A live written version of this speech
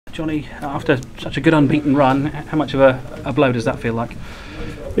Jonny, after such a good unbeaten run, how much of a blow does that feel like?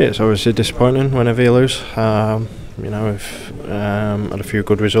 Yeah, it's obviously disappointing whenever you lose. You know, we've had a few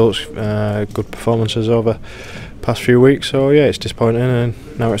good results, good performances over the past few weeks. So yeah, it's disappointing,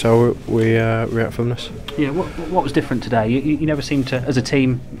 and now it's how we react from this. Yeah, what was different today? You never seem to, as a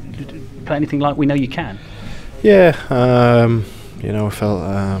team, play anything like we know you can. Yeah, you know, I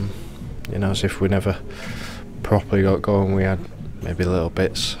felt you know, as if we never properly got going. We had maybe little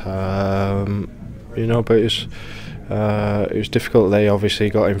bits, you know, but it was difficult. They obviously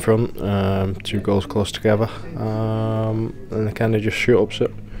got in front, 2 goals close together, and they kind of just shot,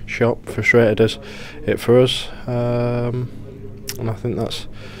 frustrated us, it for us, and I think that's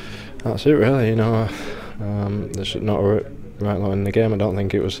it really. You know, there's not a right lot in the game. I don't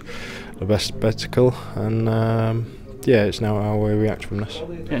think it was the best spectacle, and yeah, it's now how we react from this.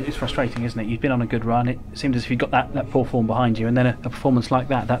 Yeah, it's frustrating, isn't it? You've been on a good run. It seems as if you've got that poor form behind you, and then a performance like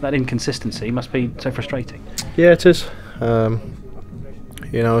that inconsistency must be so frustrating. Yeah, it is.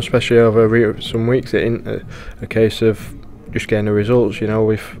 You know, especially over some weeks, it ain't a case of just getting the results. You know,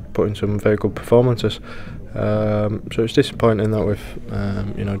 we've put in some very good performances. So it's disappointing that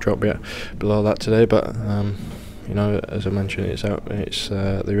we've you know, dropped below that today. But you know, as I mentioned, it's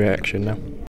the reaction now.